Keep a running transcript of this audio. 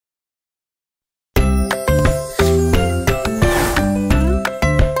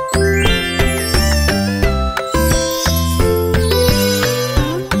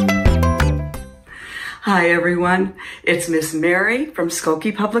Hi everyone, it's Miss Mary from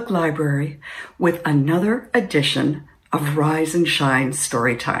Skokie Public Library with another edition of Rise and Shine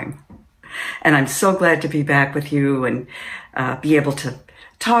Storytime. And I'm so glad to be back with you and be able to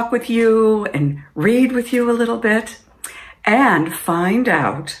talk with you and read with you a little bit and find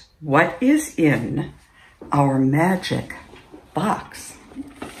out what is in our magic box.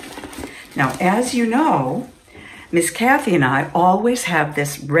 Now, as you know, Miss Kathy and I always have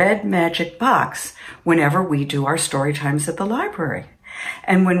this red magic box whenever we do our story times at the library.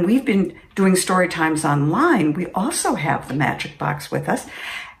 And when we've been doing story times online, we also have the magic box with us.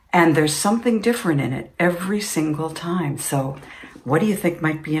 And there's something different in it every single time. So what do you think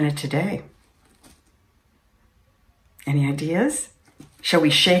might be in it today? Any ideas? Shall we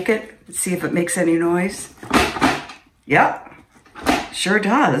shake it, see if it makes any noise? Yep, sure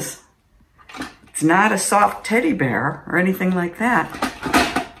does. It's not a soft teddy bear or anything like that.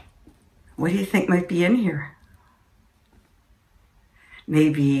 What do you think might be in here?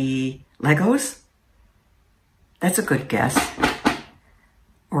 Maybe Legos? That's a good guess.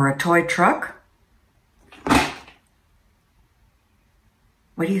 Or a toy truck?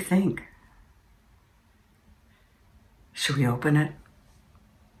 What do you think? Should we open it?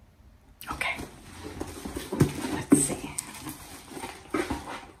 Okay. Let's see.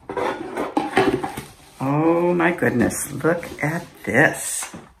 Oh my goodness, look at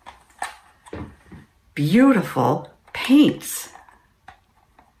this. Beautiful paints.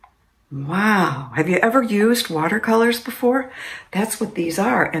 Wow, have you ever used watercolors before? That's what these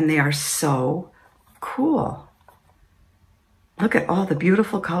are, and they are so cool. Look at all the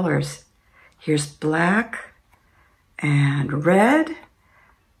beautiful colors. Here's black and red,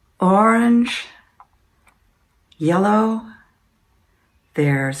 orange, yellow.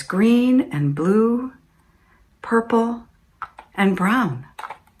 There's green and blue, purple, and brown.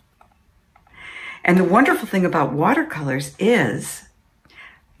 And the wonderful thing about watercolors is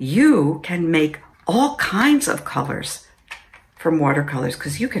you can make all kinds of colors from watercolors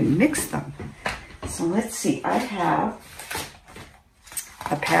because you can mix them. So let's see, I have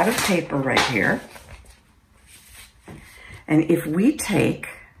a pad of paper right here. And if we take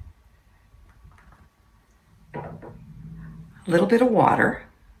a little bit of water,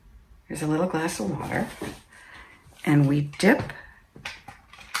 here's a little glass of water, and we dip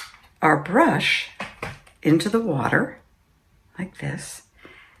our brush into the water like this,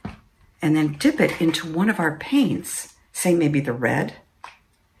 and then dip it into one of our paints, say maybe the red,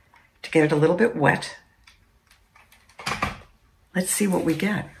 to get it a little bit wet. Let's see what we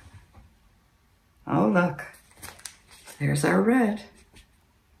get. Oh, look, there's our red.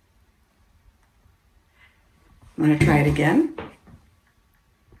 Want to try it again?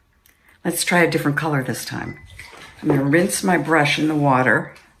 Let's try a different color this time. I'm going to rinse my brush in the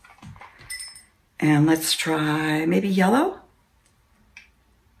water. And let's try maybe yellow.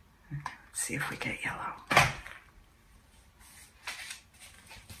 Let's see if we get yellow.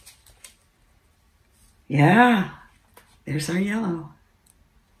 Yeah, there's our yellow.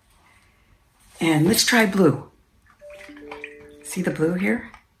 And let's try blue. See the blue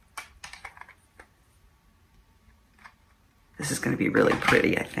here? This is going to be really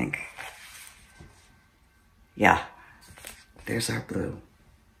pretty, I think. Yeah, there's our blue.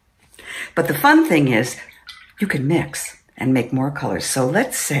 But the fun thing is you can mix and make more colors. So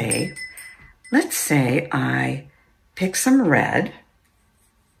let's say I pick some red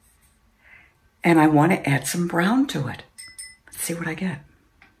and I want to add some brown to it. Let's see what I get.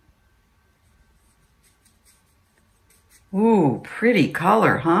 Ooh, pretty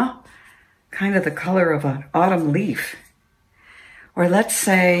color, huh? Kind of the color of an autumn leaf. Or let's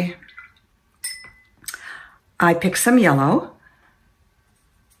say I pick some yellow,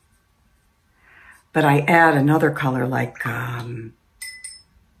 but I add another color like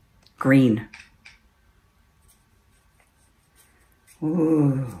green.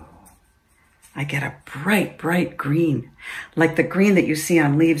 Ooh, I get a bright, bright green, like the green that you see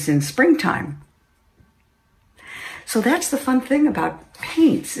on leaves in springtime. So that's the fun thing about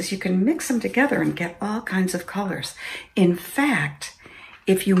paints, is you can mix them together and get all kinds of colors. In fact,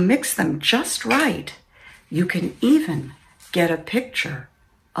 if you mix them just right, you can even get a picture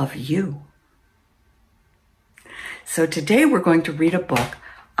of you. So today we're going to read a book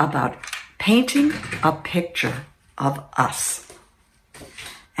about painting a picture of us.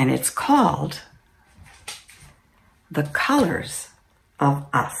 And it's called The Colors of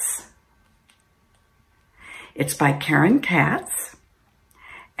Us. It's by Katz,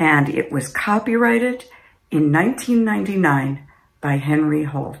 and it was copyrighted in 1999 by Henry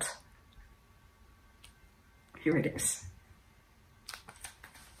Holt. Here it is.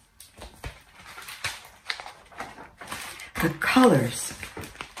 the colors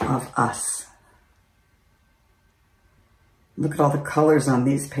of us. Look at all the colors on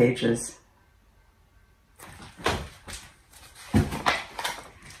these pages.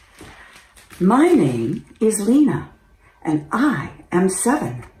 My name is Lena, and I am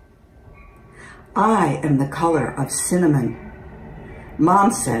 7. I am the color of cinnamon.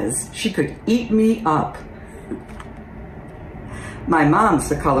 Mom says she could eat me up. My mom's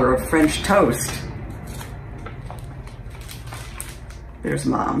the color of French toast. There's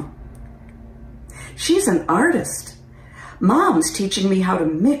Mom. She's an artist. Mom's teaching me how to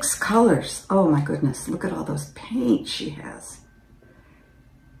mix colors. Oh my goodness, look at all those paints she has.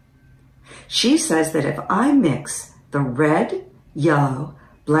 She says that if I mix the red, yellow,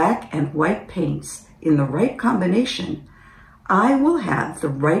 black, and white paints in the right combination, I will have the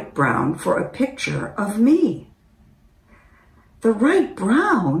right brown for a picture of me. The right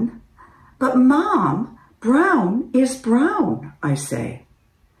brown? But Mom, brown is brown, I say.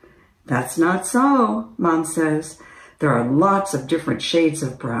 That's not so, Mom says. There are lots of different shades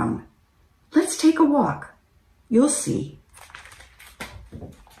of brown. Let's take a walk. You'll see.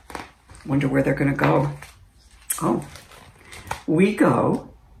 Wonder where they're going to go. Oh, we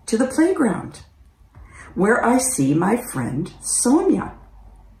go to the playground where I see my friend Sonia.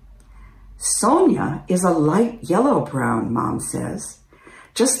 Sonia is a light yellow-brown, Mom says.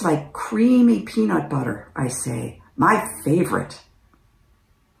 Just like creamy peanut butter, I say. My favorite.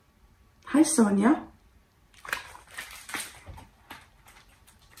 Hi, Sonia.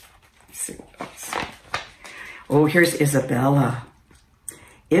 Let's see what else. Oh, here's Isabella.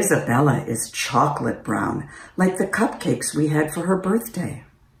 Isabella is chocolate brown, like the cupcakes we had for her birthday.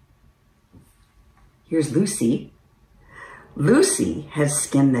 Here's Lucy. Lucy has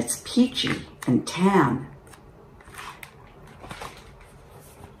skin that's peachy and tan.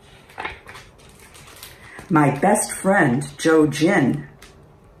 My best friend, Jo Jin,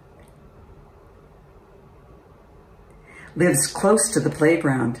 lives close to the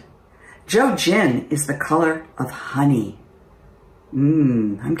playground. Jo Jin is the color of honey.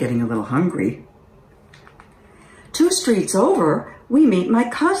 I'm getting a little hungry. 2 streets over, we meet my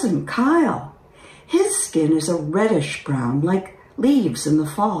cousin, Kyle. His skin is a reddish brown, like leaves in the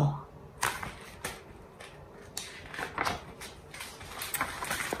fall.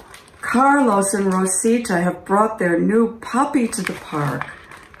 Carlos and Rosita have brought their new puppy to the park.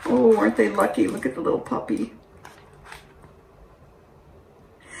 Oh, aren't they lucky? Look at the little puppy.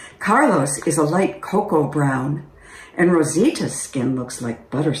 Carlos is a light cocoa brown, and Rosita's skin looks like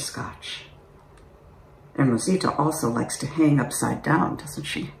butterscotch. And Rosita also likes to hang upside down, doesn't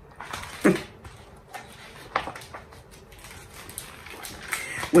she?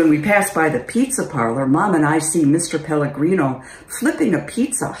 When we pass by the pizza parlor, Mom and I see Mr. Pellegrino flipping a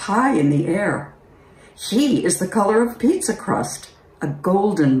pizza high in the air. He is the color of pizza crust, a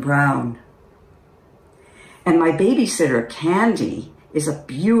golden brown. And my babysitter, Candy, is a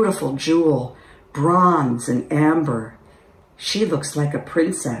beautiful jewel, bronze and amber. She looks like a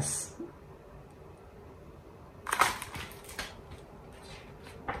princess.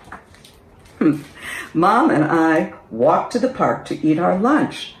 Mom and I walked to the park to eat our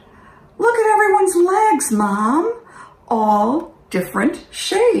lunch. Look at everyone's legs, Mom. All different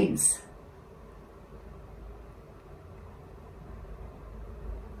shades.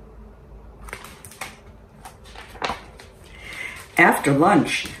 After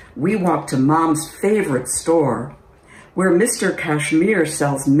lunch, we walked to Mom's favorite store, where Mr. Kashmir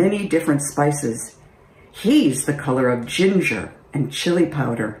sells many different spices. He's the color of ginger and chili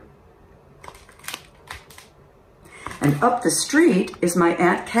powder. And up the street is my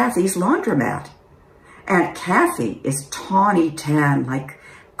Aunt Kathy's laundromat. Aunt Kathy is tawny tan, like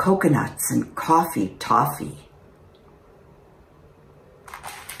coconuts and coffee toffee.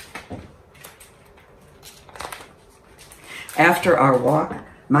 After our walk,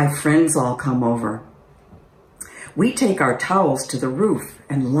 my friends all come over. We take our towels to the roof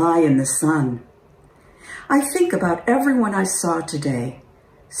and lie in the sun. I think about everyone I saw today.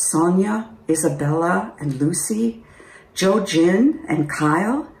 Sonia, Isabella, and Lucy, Jo Jin and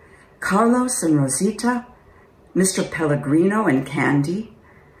Kyle, Carlos and Rosita, Mr. Pellegrino and Candy,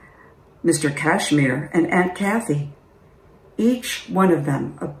 Mr. Kashmir and Aunt Kathy. Each one of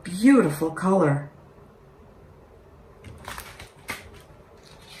them a beautiful color.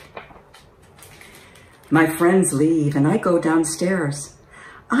 My friends leave and I go downstairs.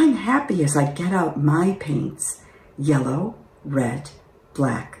 I'm happy as I get out my paints, yellow, red,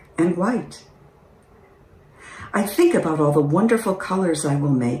 black, and white. I think about all the wonderful colors I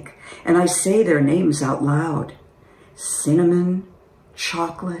will make, and I say their names out loud. Cinnamon,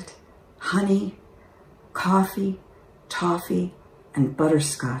 chocolate, honey, coffee, toffee and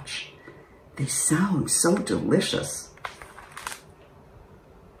butterscotch. They sound so delicious.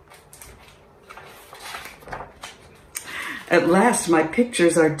 At last, my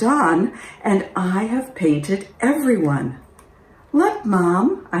pictures are done, and I have painted everyone. Look,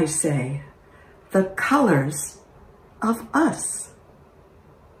 Mom, I say, the colors of us.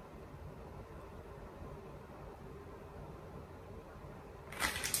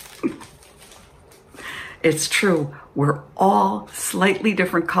 It's true, we're all slightly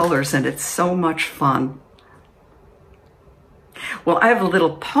different colors, and it's so much fun. Well, I have a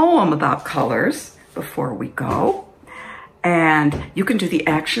little poem about colors before we go. And you can do the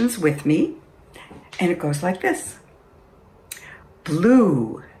actions with me. And it goes like this.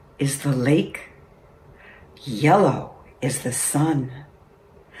 Blue is the lake. Yellow is the sun.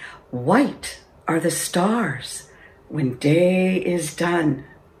 White are the stars when day is done.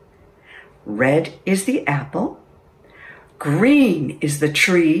 Red is the apple. Green is the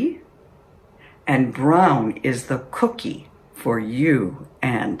tree. And brown is the cookie for you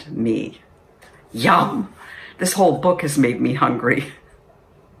and me. Yum! This whole book has made me hungry.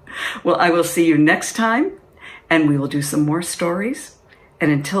 Well, I will see you next time, and we will do some more stories.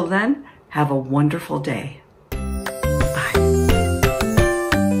 And until then, have a wonderful day.